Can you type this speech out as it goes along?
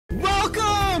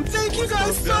Thank you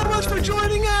guys so much for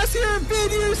joining us here at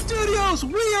Vidyuu Studios.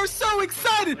 We are so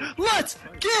excited. Let's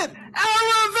get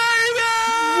elevated!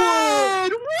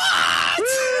 What?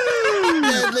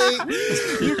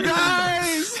 You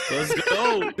guys! Let's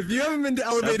go! If you haven't been to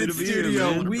Elevated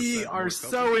Studio, here, we are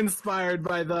so inspired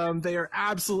by them. They are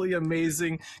absolutely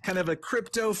amazing. Kind of a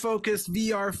crypto-focused,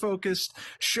 VR-focused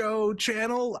show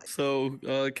channel. So,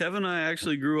 Kevin and I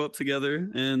actually grew up together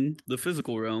in the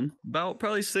physical realm. About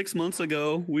probably 6 months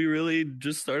ago, we really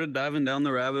just started diving down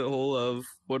the rabbit hole of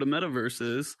what a metaverse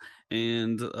is.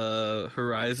 And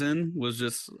Horizon was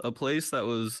just a place that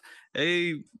was,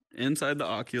 inside the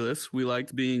Oculus. We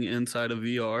liked being inside of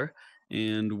VR.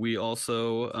 And we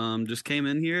also just came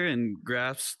in here and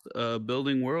grasped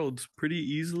building worlds pretty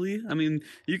easily. I mean,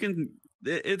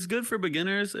 it's good for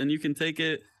beginners and you can take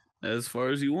it as far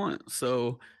as you want.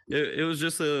 So it was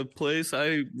just a place.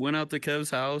 I went out to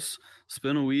Kev's house,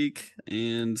 spent a week,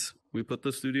 and we put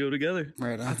the studio together.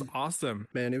 Right on. That's awesome.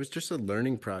 Man, it was just a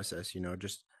learning process,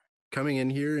 just coming in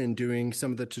here and doing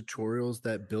some of the tutorials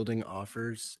that building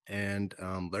offers and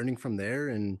learning from there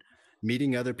and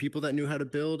meeting other people that knew how to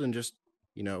build and just,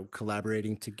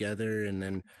 collaborating together. And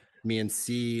then me and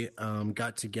C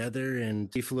got together and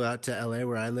he flew out to LA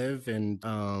where I live. And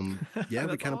we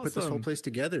kind of put this whole place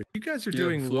together. You guys are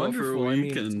doing wonderful.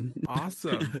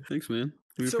 Awesome. Thanks, man.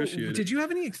 We appreciate it. Did you have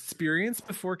any experience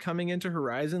before coming into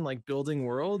Horizon, like building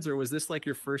worlds, or was this like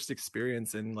your first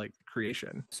experience in like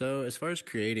creation? So as far as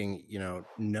creating,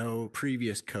 no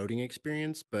previous coding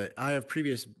experience, but I have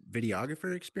previous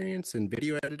videographer experience and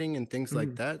video editing and things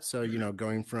like that. So,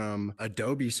 going from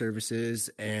Adobe services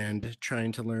and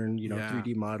trying to learn,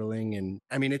 3D modeling. And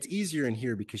I mean, it's easier in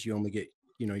here because you only get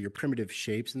your primitive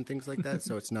shapes and things like that.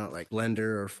 So it's not like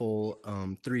Blender or full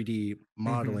 3D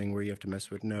modeling where you have to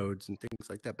mess with nodes and things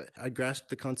like that. But I grasped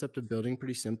the concept of building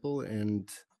pretty simple and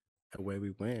away we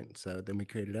went. So then we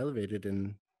created Elevated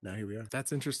and now here we are.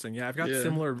 That's interesting. Yeah, I've got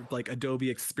similar like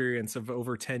Adobe experience of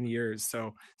over 10 years.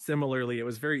 So similarly, it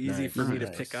was very easy for me to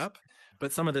pick up.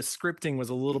 But some of the scripting was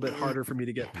a little bit harder for me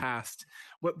to get past.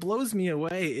 What blows me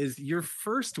away is your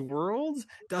first world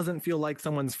doesn't feel like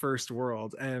someone's first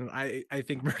world. And I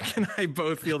think Merck and I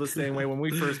both feel the same way. When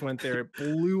we first went there, it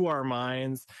blew our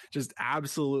minds, just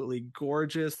absolutely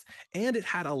gorgeous. And it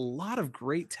had a lot of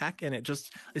great tech in it,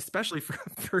 just especially for a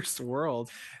first world.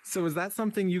 So is that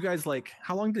something you guys like,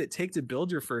 how long did it take to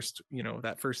build your first,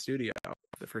 that first studio,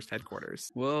 the first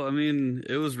headquarters? Well, I mean,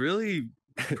 it was really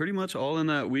pretty much all in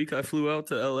that week I flew out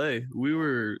to LA. We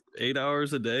were 8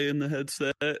 hours a day in the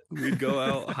headset. We'd go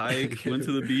out, hike, went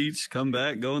to the beach, come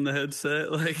back, go in the headset.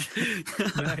 Like,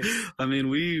 nice. I mean,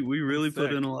 we really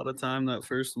put in a lot of time that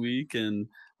first week, and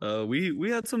we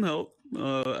had some help.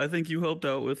 I think you helped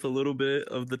out with a little bit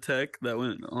of the tech that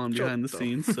went on behind the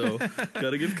scenes, so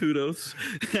gotta give kudos.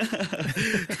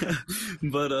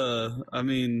 But I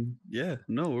mean,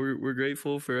 we're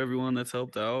grateful for everyone that's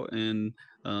helped out, and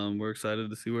we're excited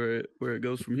to see where it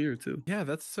goes from here too. Yeah,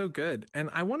 that's so good. And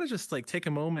I want to just like take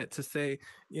a moment to say,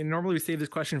 normally we save this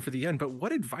question for the end, but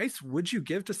what advice would you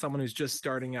give to someone who's just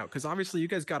starting out? Because obviously you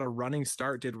guys got a running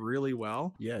start, did really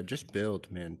well. Yeah, just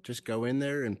build, man. Just go in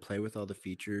there and play with all the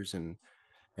features and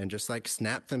just like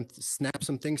snap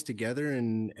some things together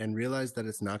and realize that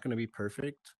it's not going to be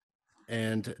perfect.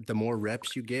 And the more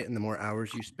reps you get and the more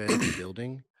hours you spend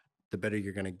building, the better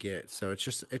you're going to get. So it's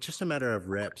just a matter of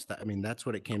reps. That's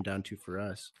what it came down to for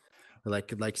us.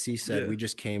 Like C said, we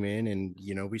just came in and,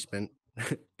 we spent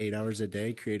 8 hours a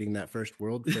day creating that first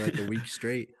world for like a week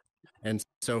straight. And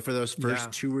so for those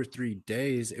first 2 or 3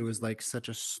 days, it was like such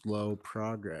a slow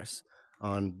progress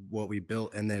on what we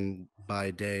built. And then by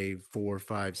day 4,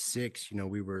 5, 6,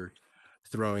 we were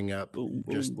throwing up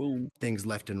things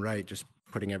left and right, just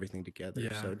putting everything together.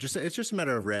 Yeah. So it's just a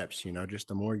matter of reps, just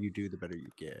the more you do, the better you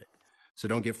get. So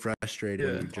don't get frustrated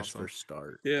when you just first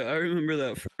start. Yeah, I remember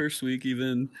that first week,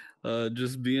 even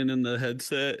just being in the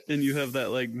headset and you have that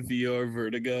like VR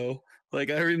vertigo. Like,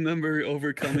 I remember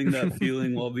overcoming that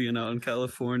feeling while being out in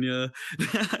California.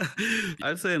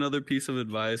 I'd say another piece of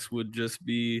advice would just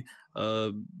be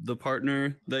the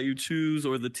partner that you choose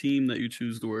or the team that you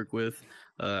choose to work with.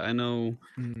 I know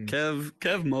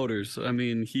Kev Motors. I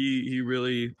mean, he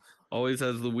really always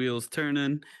has the wheels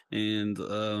turning.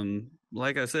 And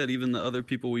like I said, even the other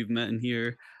people we've met in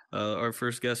here, our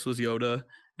first guest was Yoda,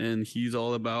 and he's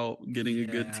all about getting a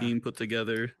good team put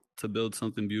together to build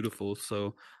something beautiful.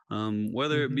 So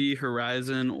whether it be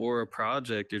Horizon or a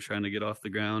project you're trying to get off the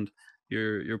ground,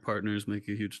 your partners make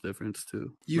a huge difference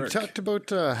too. You talked about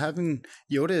having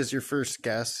Yoda as your first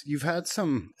guest. You've had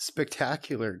some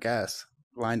spectacular guests.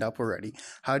 lined up already.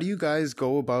 How do you guys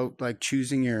go about like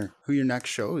choosing who your next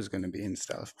show is going to be and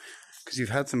stuff? Because you've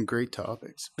had some great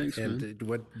topics. Thanks, man. And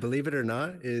what, believe it or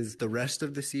not, is the rest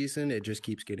of the season, it just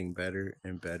keeps getting better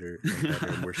and better and better.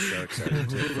 And we're so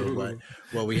excited for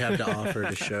what we have to offer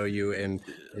to show you. And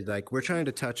like, we're trying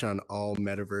to touch on all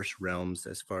metaverse realms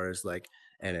as far as like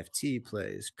NFT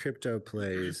plays, crypto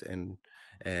plays, and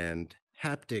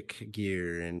haptic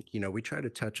gear. And, you know, we try to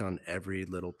touch on every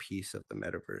little piece of the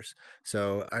metaverse.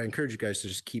 So I encourage you guys to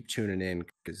just keep tuning in,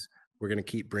 because we're going to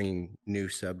keep bringing new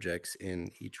subjects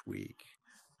in each week.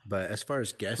 But as far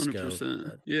as guests 100%.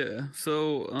 go, Yeah.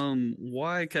 So,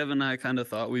 why Kevin and I kind of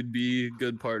thought we'd be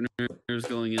good partners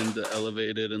going into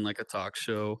Elevated and like a talk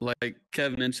show. Like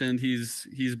Kev mentioned,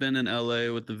 he's been in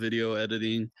LA with the video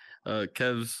editing.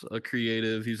 Kev's a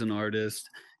creative. He's an artist.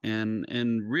 And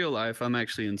in real life, I'm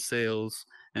actually in sales,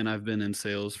 and I've been in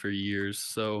sales for years.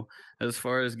 So as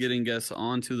far as getting guests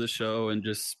onto the show and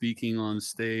just speaking on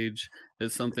stage,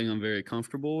 it's something I'm very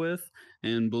comfortable with.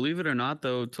 And believe it or not,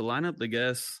 though, to line up the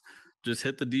guests, just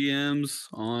hit the DMs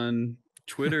on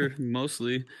Twitter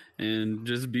mostly, and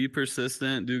just be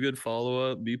persistent, do good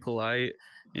follow up, be polite.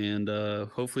 And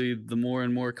hopefully the more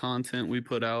and more content we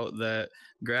put out that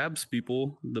grabs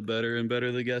people, the better and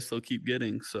better the guests they'll keep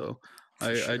getting. So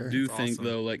I do think, awesome.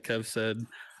 though, like Kev said,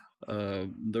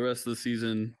 the rest of the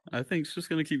season, I think it's just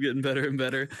going to keep getting better and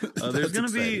better. There's going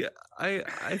to be,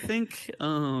 I think,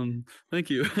 thank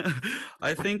you.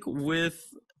 I think with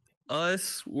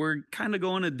us, we're kind of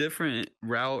going a different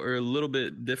route, or a little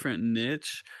bit different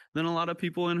niche than a lot of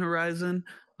people in Horizon.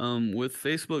 With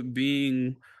Facebook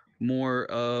being more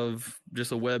of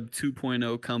just a Web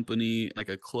 2.0 company, like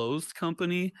a closed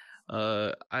company,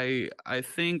 I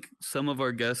think some of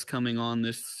our guests coming on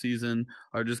this season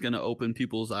are just going to open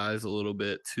people's eyes a little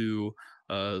bit to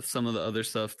some of the other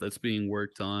stuff that's being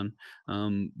worked on.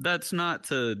 That's not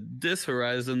to diss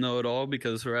Horizon, though, at all,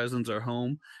 because Horizon's our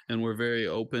home, and we're very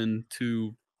open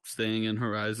to staying in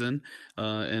Horizon.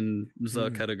 And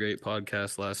Zuck had a great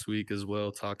podcast last week as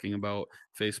well, talking about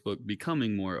Facebook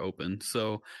becoming more open.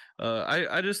 So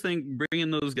I just think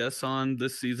bringing those guests on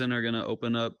this season are going to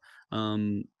open up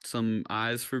some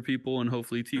eyes for people, and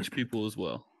hopefully teach people as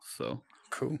well. So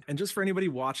cool. And just for anybody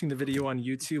watching the video on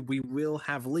YouTube, we will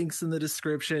have links in the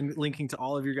description linking to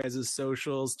all of your guys'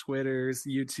 socials, Twitters,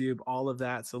 YouTube, all of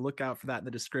that. So look out for that in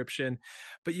the description.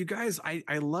 But you guys,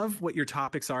 I love what your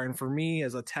topics are. And for me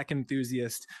as a tech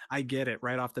enthusiast, I get it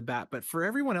right off the bat. But for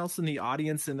everyone else in the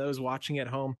audience and those watching at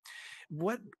home,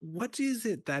 what is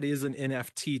it that is an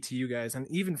NFT to you guys? And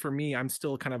even for me, I'm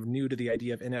still kind of new to the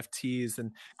idea of NFTs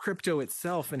and crypto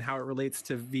itself and how it relates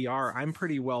to VR. I'm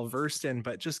pretty well versed in,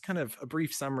 but just kind of a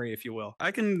brief summary, if you will.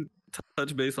 I can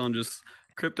touch base on just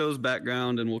crypto's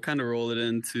background, and we'll kind of roll it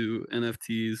into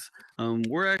NFTs.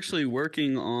 We're actually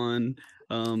working on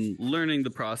learning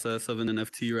the process of an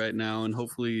NFT right now, and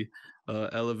hopefully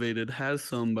Elevated has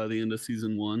some by the end of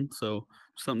season 1. So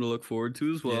something to look forward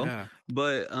to as well. Yeah.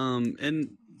 But and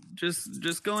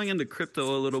just going into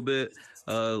crypto a little bit,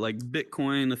 like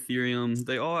Bitcoin, Ethereum,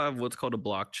 they all have what's called a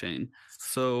blockchain.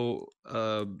 So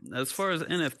as far as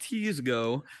NFTs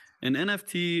go, an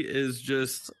NFT is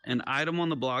just an item on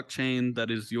the blockchain that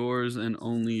is yours and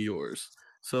only yours.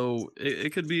 So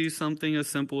it could be something as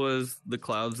simple as the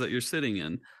clouds that you're sitting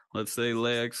in. Let's say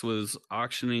Lex was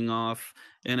auctioning off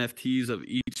NFTs of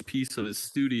each piece of his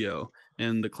studio,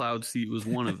 and the cloud seat was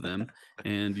one of them,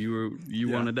 and you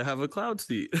wanted to have a cloud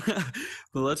seat.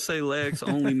 But let's say Lex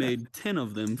only made 10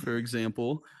 of them, for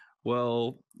example.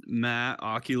 Well, Matt,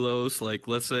 Oculos, like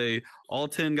let's say all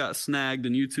 10 got snagged,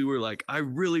 and you two were like, I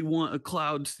really want a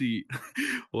cloud seat.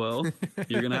 Well,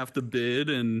 you're going to have to bid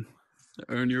and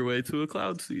earn your way to a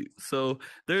cloud seat. So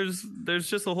there's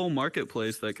just a whole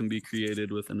marketplace that can be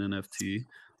created with an NFT.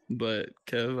 But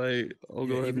Kev, I'll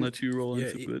go ahead and let you roll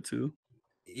into it too.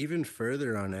 Even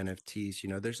further on NFTs, you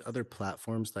know, there's other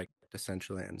platforms like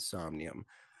Decentraland, Somnium,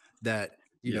 that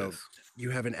you know, you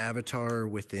have an avatar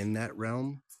within that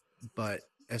realm, but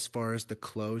as far as the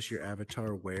clothes your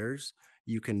avatar wears,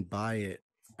 you can buy it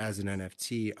as an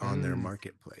NFT on their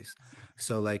marketplace.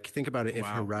 So like think about it, if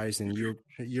Horizon,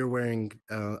 you're wearing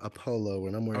a polo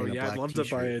and I'm wearing a black I'd love t-shirt,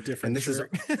 to buy a different and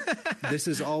shirt. this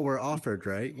is all we're offered,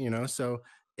 right? You know, so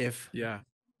if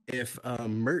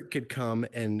Mert could come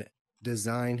and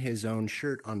design his own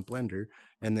shirt on Blender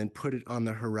and then put it on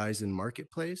the Horizon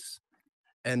marketplace,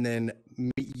 and then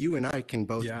you and I can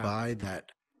both buy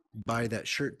that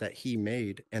shirt that he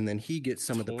made, and then he gets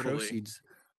some of the proceeds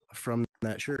from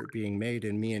that shirt being made,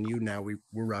 and me and you now we're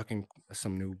rocking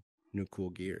some new cool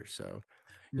gear. So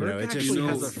Merck it actually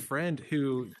has a just friend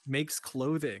who makes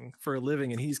clothing for a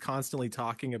living, and he's constantly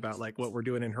talking about like what we're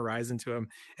doing in Horizon to him.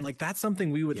 And like that's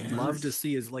something we would love to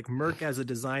see is like Merck as a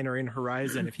designer in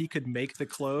Horizon. If he could make the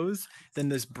clothes, then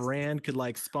this brand could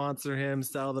like sponsor him,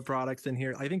 sell the products in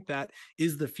here. I think that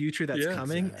is the future that's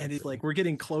coming. And it's like we're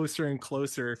getting closer and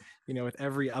closer, with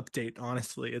every update.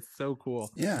 Honestly, it's so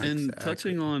cool. Yeah. And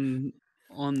touching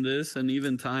on this and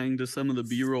even tying to some of the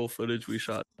B-roll footage we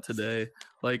shot today,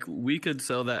 like we could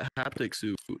sell that haptic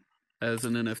suit as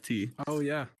an NFT. Oh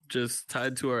yeah. Just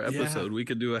tied to our episode. We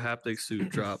could do a haptic suit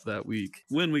drop that week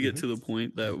when we get to the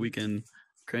point that we can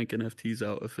crank NFTs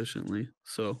out efficiently.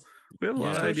 So we have a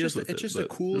lot of ideas with it. It's just a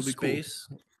cool space,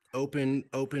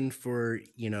 open for,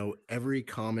 every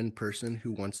common person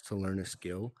who wants to learn a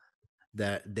skill,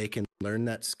 that they can learn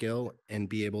that skill and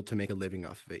be able to make a living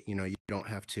off of it. You don't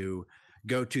have to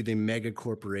go to the mega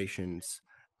corporations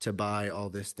to buy all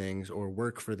these things or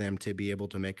work for them to be able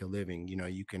to make a living.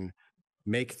 You can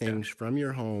make things from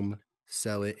your home,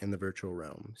 sell it in the virtual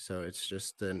realm. So it's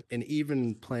just an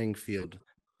even playing field,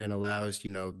 and allows,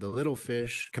 the little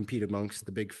fish compete amongst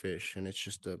the big fish. And it's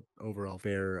just a overall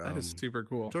fair, that is super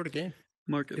cool sort of game.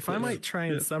 If I might try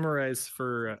and summarize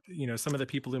for some of the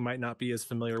people who might not be as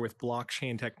familiar with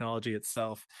blockchain technology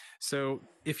itself. So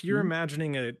if you're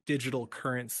imagining a digital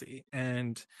currency,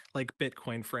 and like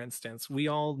Bitcoin, for instance, we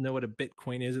all know what a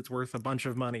Bitcoin is. It's worth a bunch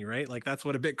of money, right? Like that's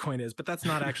what a Bitcoin is, but that's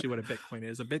not actually what a Bitcoin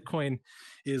is. A Bitcoin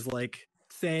is like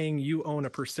saying you own a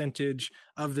percentage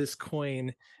of this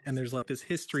coin, and there's like this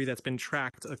history that's been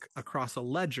tracked across a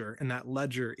ledger, and that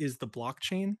ledger is the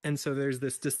blockchain. And so there's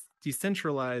this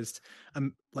decentralized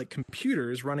like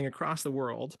computers running across the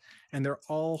world, and they're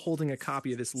all holding a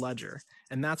copy of this ledger,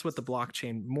 and that's what the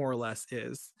blockchain more or less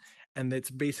is. And it's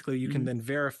basically you can then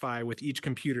verify with each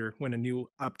computer when a new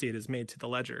update is made to the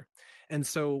ledger. And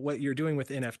so what you're doing with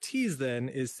NFTs then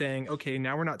is saying, okay,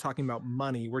 now we're not talking about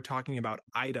money, we're talking about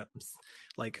items,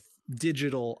 like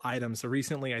digital items. So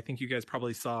recently, I think you guys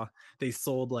probably saw they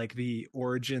sold like the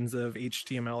origins of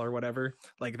HTML or whatever.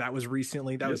 Like that was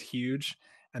recently, that was huge,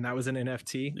 and that was an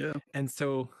NFT. Yeah. And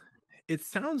so it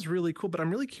sounds really cool, but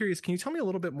I'm really curious. Can you tell me a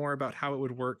little bit more about how it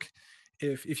would work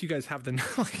if you guys have the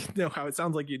know how? It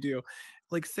sounds like you do.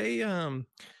 Like say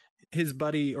his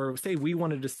buddy, or say we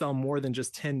wanted to sell more than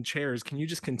just 10 chairs, can you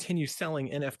just continue selling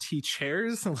NFT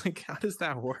chairs? Like how does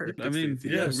that work? I mean,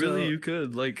 really, you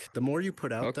could. Like the more you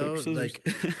put out though, like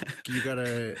you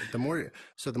gotta the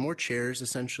more chairs,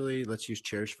 essentially, let's use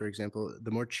chairs for example,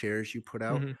 the more chairs you put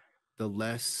out, the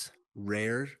less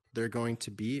rare they're going to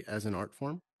be as an art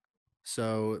form.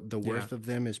 So the worth of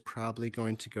them is probably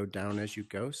going to go down as you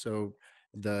go. So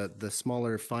the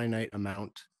smaller finite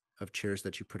amount of chairs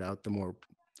that you put out, the more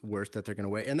worth that they're going to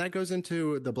weigh. And that goes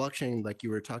into the blockchain, like you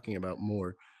were talking about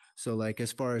more. So like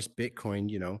as far as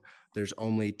Bitcoin, there's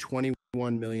only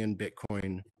 21 million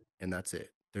Bitcoin, and that's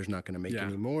it. There's not going to make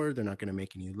any more. They're not going to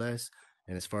make any less.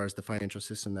 And as far as the financial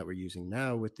system that we're using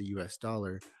now with the US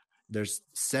dollar, there's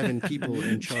 7 people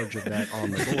in charge of that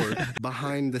on the board,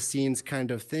 behind the scenes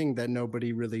kind of thing that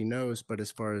nobody really knows. But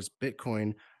as far as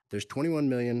Bitcoin, there's 21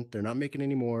 million. They're not making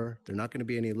any more. They're not going to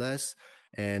be any less.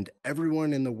 And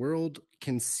everyone in the world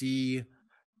can see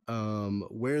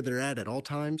where they're at all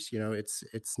times.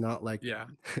 It's not like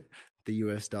the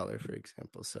US dollar, for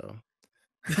example. So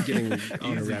getting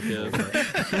on a rabbit hole.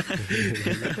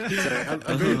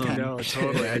 I'm very no,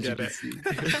 totally. I get it.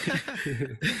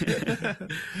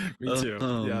 Me too.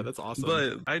 Yeah, that's awesome.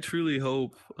 But I truly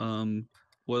hope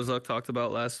what Zuck talked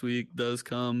about last week does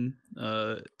come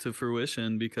to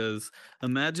fruition, because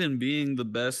imagine being the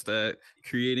best at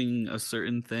creating a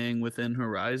certain thing within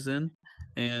Horizon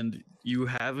and you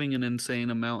having an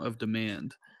insane amount of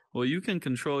demand. Well, you can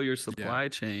control your supply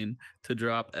chain to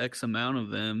drop X amount of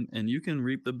them, and you can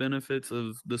reap the benefits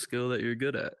of the skill that you're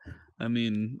good at. I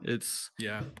mean, it's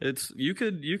you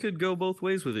could go both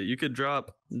ways with it. You could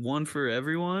drop one for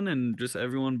everyone, and just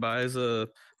everyone buys a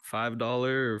 $5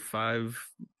 or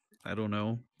I don't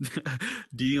know,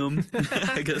 Diem.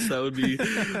 I guess that would be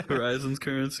Horizon's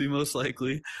currency most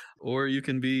likely. Or you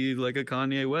can be like a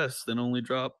Kanye West and only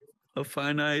drop a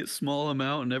finite small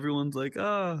amount, and everyone's like,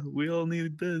 we all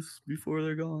need this before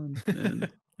they're gone. And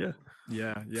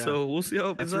yeah. So we'll see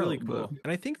how it's really cool.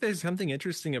 And I think there's something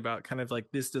interesting about kind of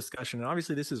like this discussion. And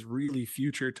obviously this is really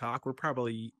future talk. We're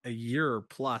probably a year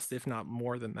plus, if not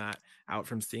more than that, out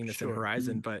from seeing this in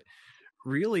Horizon. But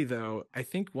really though, I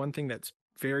think one thing that's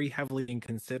very heavily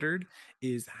considered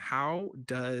is how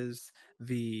does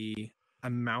the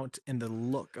amount and the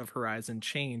look of Horizon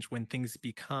change when things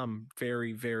become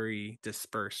very, very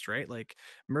dispersed, right? Like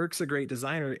Merck's a great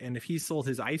designer, and if he sold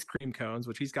his ice cream cones,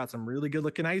 which he's got some really good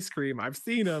looking ice cream, I've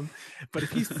seen them, but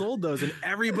if he sold those and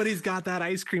everybody's got that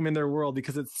ice cream in their world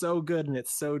because it's so good and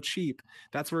it's so cheap,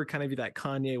 that's where kind of that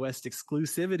Kanye West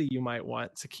exclusivity you might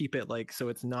want to keep it like, so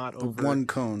it's not The over one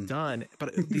cone done.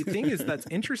 But the thing is that's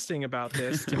interesting about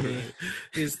this to me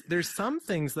is there's some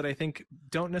things that I think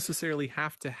don't necessarily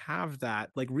have to have that,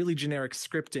 like really generic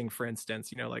scripting, for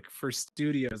instance, like for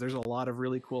studios, there's a lot of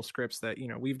really cool scripts that,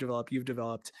 we've developed, you've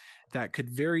developed, that could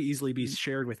very easily be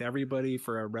shared with everybody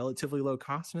for a relatively low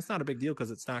cost. And it's not a big deal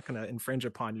because it's not going to infringe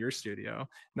upon your studio,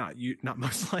 not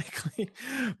most likely.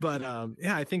 But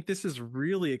yeah, I think this is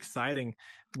really exciting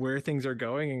where things are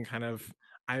going, and kind of,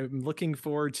 I'm looking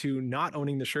forward to not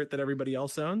owning the shirt that everybody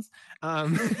else owns. Yeah,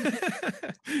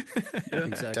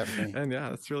 Exactly. definitely. And yeah,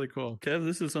 that's really cool. Kev,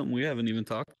 this is something we haven't even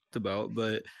talked about,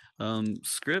 but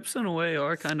scripts in a way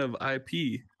are kind of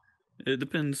IP. It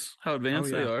depends how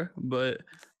advanced they are, but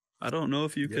I don't know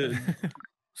if you could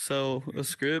sell a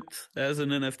script as an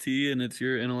NFT and it's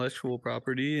your intellectual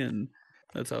property, and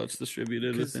that's how it's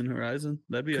distributed within Horizon.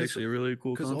 That'd be actually a really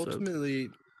cool concept.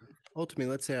 Ultimately,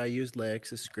 let's say I use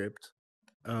Laex's script,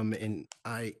 and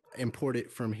I import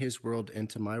it from his world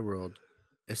into my world.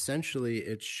 Essentially,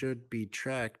 it should be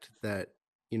tracked that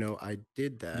I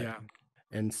did that. Yeah.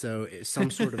 And so some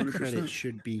sort of credit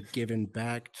should be given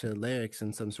back to Laex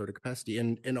in some sort of capacity,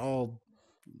 and in all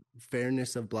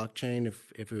fairness of blockchain,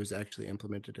 if it was actually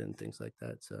implemented and things like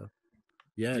that. So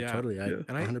yeah. Totally. I'm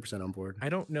 100% on board. I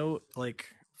don't know like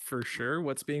for sure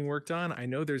what's being worked on. I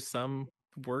know there's some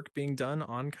work being done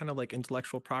on kind of like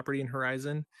intellectual property in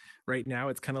Horizon right now.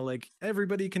 It's kind of like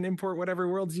everybody can import whatever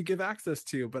worlds you give access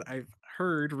to, but I've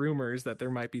heard rumors that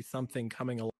there might be something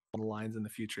coming along the lines in the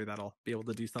future that'll be able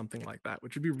to do something like that,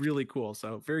 which would be really cool.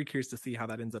 So very curious to see how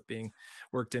that ends up being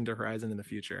worked into Horizon in the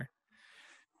future.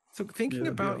 So thinking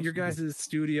about your guys'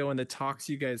 studio and the talks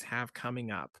you guys have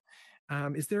coming up,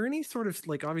 is there any sort of,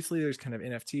 like, obviously there's kind of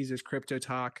NFTs, there's crypto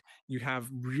talk, you have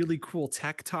really cool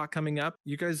tech talk coming up.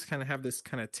 You guys kind of have this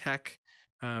kind of tech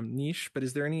niche, but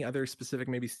is there any other specific,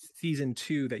 maybe season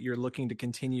 2 that you're looking to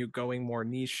continue going more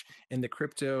niche in the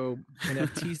crypto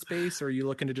NFT space, or are you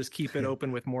looking to just keep it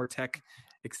open with more tech,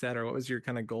 etc.? What was your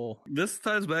kind of goal? This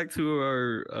ties back to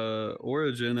our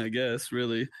origin, I guess,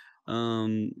 really.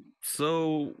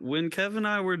 So when Kev and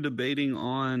I were debating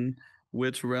on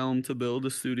which realm to build a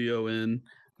studio in,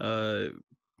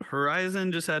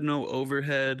 Horizon just had no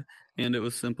overhead and it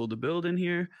was simple to build in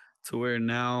here, to where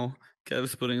now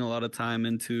Kev's putting a lot of time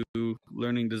into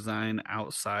learning design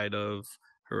outside of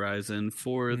Horizon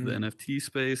for the NFT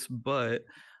space. But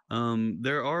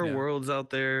there are worlds out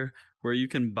there where you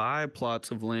can buy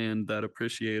plots of land that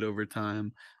appreciate over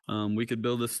time. We could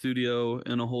build a studio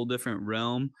in a whole different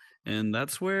realm, and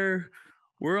that's where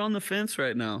we're on the fence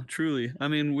right now, truly. I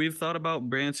mean, we've thought about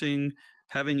branching,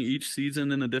 having each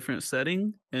season in a different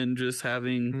setting, and just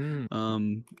having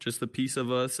just a piece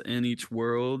of us in each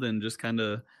world and just kind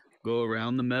of go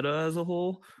around the meta as a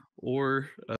whole. Or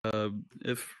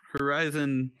if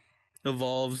Horizon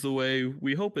evolves the way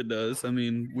we hope it does, I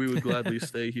mean, we would gladly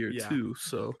stay here too.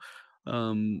 So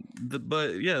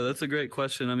but yeah, that's a great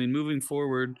question. I mean, moving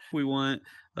forward, we want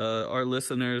our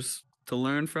listeners to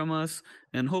learn from us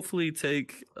and hopefully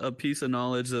take a piece of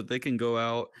knowledge that they can go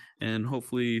out and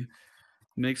hopefully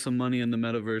make some money in the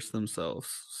metaverse themselves.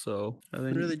 So I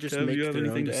think really just Kev, make you have their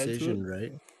own anything to add to decision, it?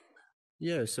 right?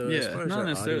 Yeah. So as far as not our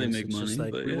necessarily audience, make it's money, just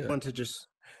like but we want to just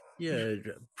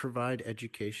provide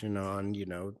education on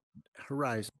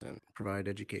Horizon, provide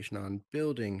education on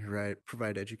building, right?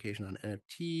 Provide education on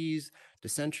NFTs,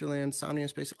 Decentraland, Somnium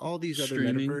Space, all these other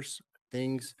metaverse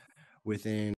things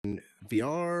within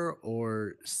VR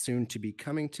or soon to be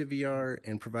coming to VR,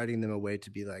 and providing them a way to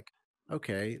be like,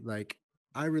 okay, like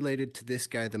I related to this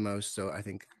guy the most, so I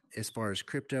think as far as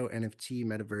crypto, NFT,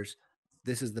 metaverse,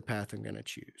 this is the path I'm going to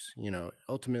choose.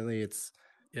 Ultimately it's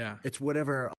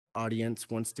whatever our audience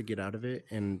wants to get out of it,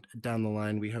 and down the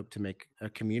line we hope to make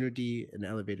an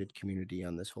elevated community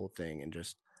on this whole thing, and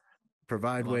just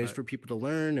provide ways for people to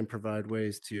learn and provide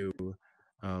ways to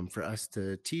for us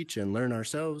to teach and learn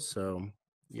ourselves. So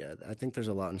yeah, I think there's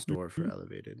a lot in store for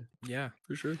Elevated. Yeah,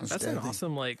 for sure. That's an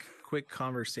awesome, like, quick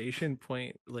conversation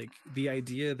point. Like the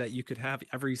idea that you could have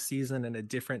every season in a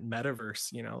different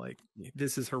metaverse, like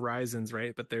this is Horizons,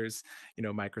 right? But there's,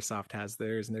 Microsoft has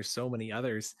theirs and there's so many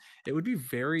others. It would be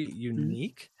very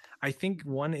unique. I think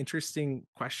one interesting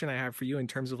question I have for you in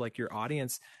terms of like your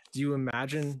audience, do you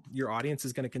imagine your audience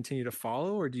is going to continue to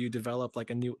follow, or do you develop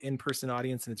like a new in-person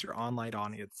audience and it's your online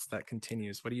audience that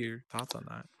continues? What are your thoughts on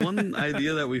that? One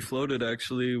idea that we floated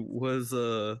actually was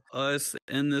us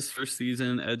in this first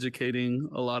season educating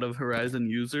a lot of Horizon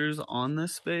users on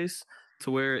this space, to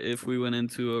where if we went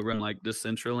into a run like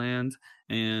Decentraland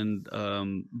and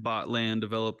Botland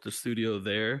developed a studio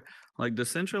there, like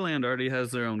Decentraland already has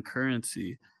their own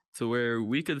currency, to where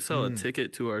we could sell a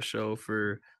ticket to our show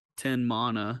for 10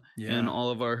 mana, and all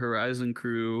of our Horizon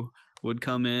crew would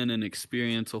come in and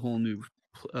experience a whole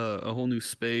new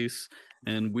space,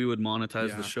 and we would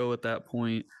monetize the show at that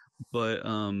point. But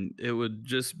it would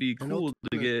just be cool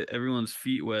to get everyone's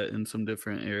feet wet in some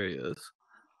different areas.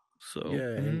 So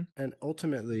and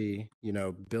ultimately, you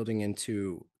know, building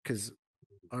into, because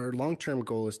our long-term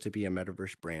goal is to be a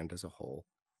metaverse brand as a whole.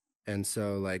 And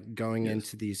so like going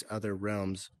into these other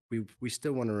realms, we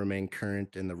still want to remain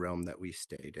current in the realm that we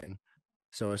stayed in.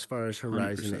 So as far as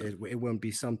Horizon, it wouldn't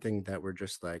be something that we're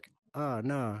just like,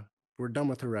 nah, we're done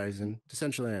with Horizon,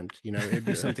 Decentraland. You know, it'd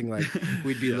be something like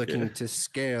we'd be looking to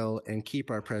scale and keep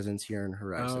our presence here in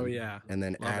Horizon. Oh yeah, and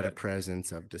then add a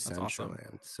presence of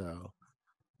Decentraland. So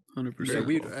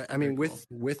 100%. I mean,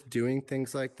 with doing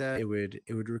things like that, it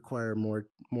would require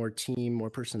more team,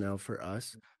 more personnel for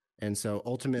us. And so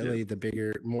ultimately,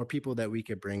 the more people that we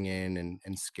could bring in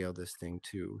and scale this thing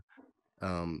to,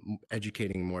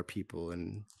 educating more people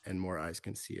and more eyes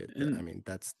can see it. I mean,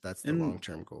 that's the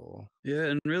long-term goal. Yeah,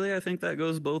 and really I think that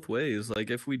goes both ways.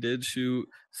 Like if we did shoot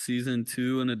season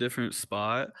 2 in a different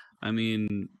spot, I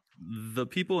mean, the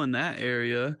people in that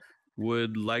area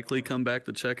would likely come back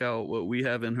to check out what we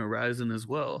have in Horizon as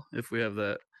well, if we have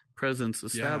that presence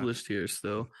established here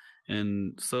still.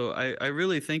 And so I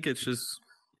really think it's just,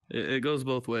 it goes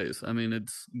both ways. I mean,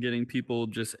 it's getting people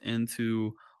just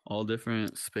into all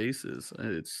different spaces.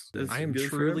 I am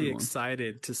truly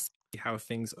excited to see how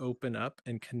things open up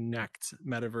and connect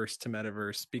metaverse to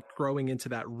metaverse, be growing into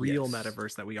that real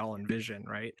metaverse that we all envision,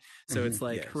 right? So it's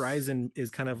like Horizon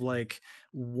is kind of like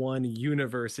one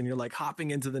universe, and you're like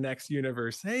hopping into the next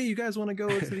universe. Hey, you guys want to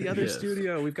go to the other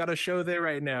studio? We've got a show there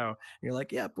right now. And you're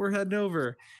like, yep, we're heading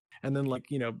over. And then, like,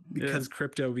 you know, because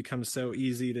crypto becomes so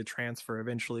easy to transfer,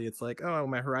 eventually it's like, oh,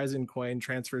 my Horizon coin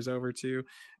transfers over to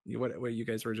what you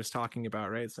guys were just talking about,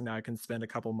 right? So now I can spend a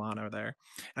couple mono there.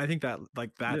 And I think that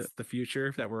like that's the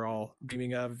future that we're all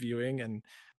dreaming of viewing, and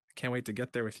can't wait to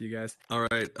get there with you guys. All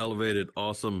right, Elevated,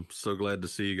 awesome. So glad to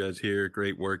see you guys here.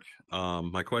 Great work.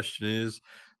 My question is,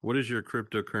 what is your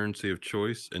cryptocurrency of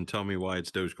choice, and tell me why it's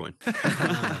Dogecoin?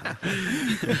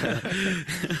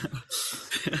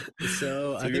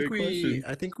 So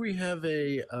I think we have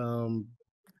a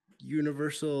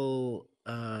universal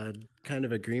kind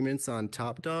of agreements on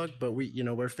Top Dog, but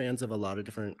we're fans of a lot of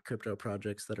different crypto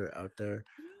projects that are out there.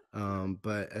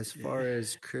 But as far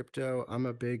as crypto, I'm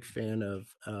a big fan of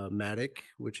Matic,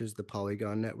 which is the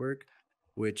Polygon network,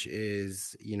 which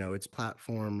is, its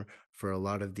platform for a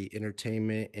lot of the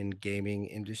entertainment and gaming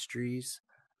industries.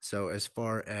 So as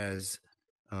far as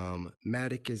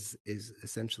Matic is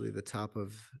essentially the top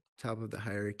of the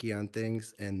hierarchy on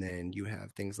things, and then you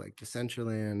have things like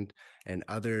Decentraland and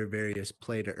other various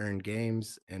play to earn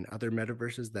games and other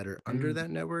metaverses that are under that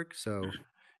network. So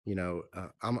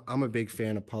I'm a big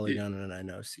fan of Polygon, and I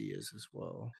know C is as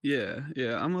well. Yeah,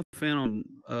 I'm a fan on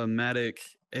Matic,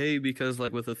 because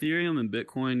like with Ethereum and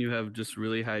Bitcoin, you have just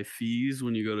really high fees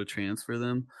when you go to transfer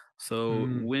them. So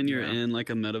when you're in like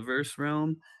a metaverse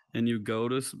realm and you go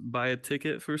to buy a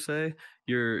ticket for, say,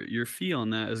 your fee on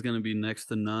that is going to be next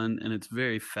to none, and it's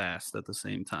very fast at the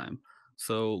same time.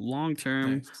 So long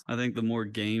term, I think the more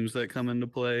games that come into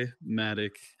play,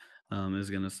 Matic is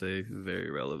going to stay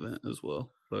very relevant as well.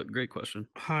 But great question.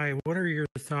 Hi, what are your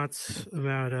thoughts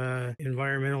about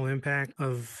environmental impact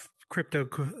of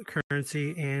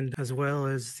cryptocurrency, and as well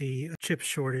as the chip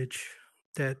shortage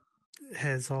that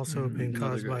has also been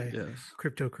caused by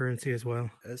cryptocurrency as well?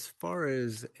 As far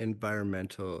as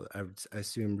environmental, I would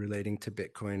assume relating to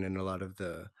Bitcoin and a lot of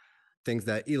the things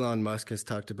that Elon Musk has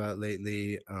talked about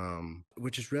lately,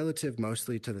 which is relative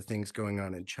mostly to the things going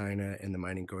on in China and the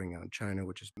mining going on in China,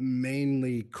 which is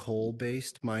mainly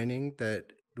coal-based mining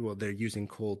they're using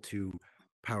coal to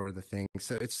power the thing.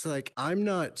 So it's like, I'm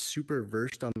not super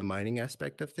versed on the mining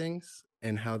aspect of things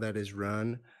and how that is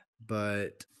run,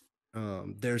 but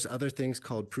there's other things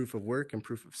called proof of work and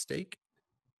proof of stake.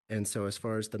 And so as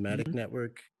far as the Matic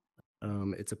network,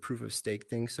 it's a proof of stake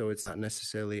thing. So it's not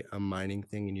necessarily a mining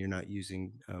thing, and you're not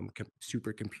using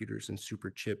supercomputers and super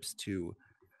chips to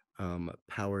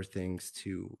power things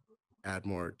to add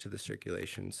more to the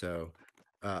circulation. So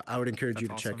I would encourage That's you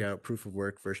to check awesome. out proof of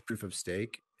work versus proof of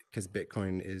stake, because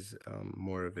Bitcoin is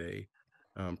more of a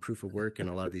proof of work, and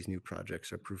a lot of these new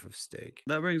projects are proof of stake.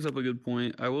 That brings up a good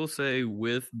point. I will say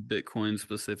with Bitcoin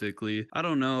specifically, I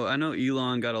don't know. I know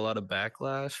Elon got a lot of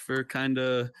backlash for kind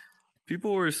of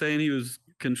people were saying he was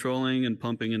controlling and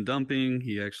pumping and dumping.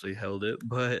 He actually held it,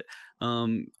 but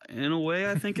in a way,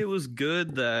 I think it was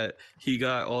good that he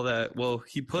got all that. Well,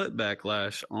 he put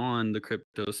backlash on the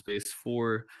crypto space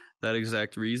for that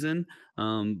exact reason.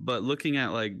 But looking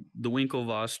at like the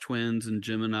Winklevoss twins and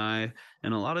Gemini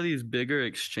and a lot of these bigger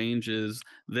exchanges,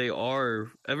 they are,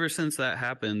 ever since that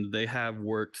happened, they have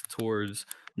worked towards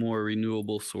more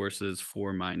renewable sources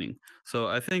for mining. So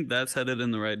I think that's headed in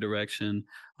the right direction.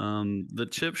 The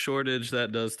chip shortage,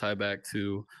 that does tie back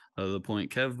to the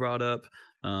point Kev brought up.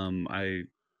 I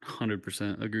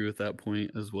 100% agree with that point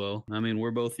as well. I mean,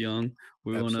 we're both young.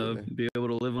 We want to be able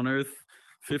to live on Earth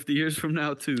 50 years from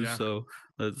now too. Yeah. So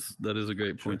that is a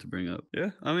great point to bring up. Yeah.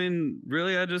 I mean,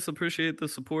 really, I just appreciate the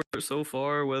support so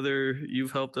far, whether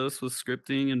you've helped us with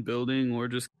scripting and building or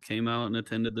just came out and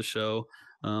attended the show.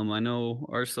 I know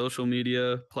our social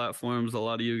media platforms, a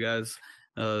lot of you guys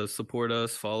support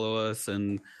us, follow us,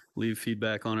 and leave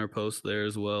feedback on our posts there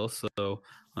as well. So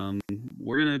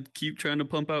we're going to keep trying to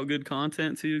pump out good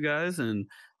content to you guys, and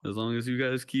as long as you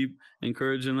guys keep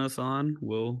encouraging us on,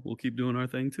 we'll keep doing our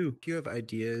thing too. If you have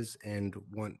ideas and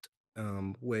want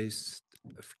ways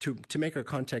to make our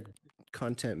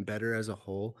content better as a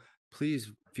whole,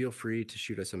 please feel free to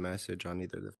shoot us a message on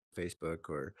either the Facebook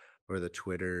or the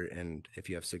Twitter. And if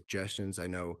you have suggestions, I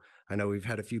know we've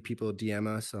had a few people DM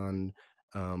us on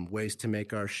ways to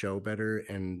make our show better,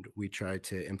 and we try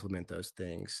to implement those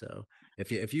things. So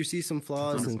if you see some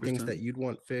flaws 100%. And things that you'd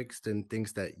want fixed and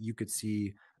things that you could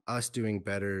see us doing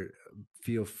better,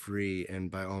 feel free,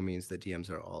 and by all means, the DMs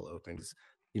are all open.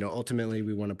 Ultimately,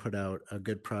 we want to put out a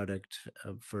good product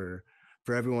for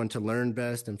everyone to learn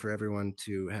best and for everyone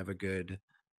to have a good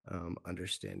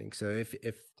understanding. So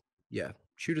if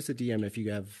shoot us a DM if you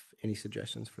have any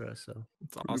suggestions for us. So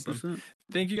it's awesome. 100%.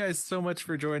 Thank you guys so much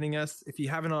for joining us. If you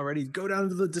haven't already, go down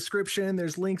to the description.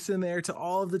 There's links in there to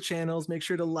all of the channels. Make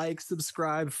sure to like,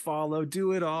 subscribe, follow,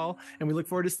 do it all. And we look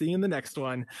forward to seeing you in the next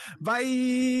one.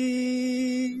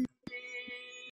 Bye.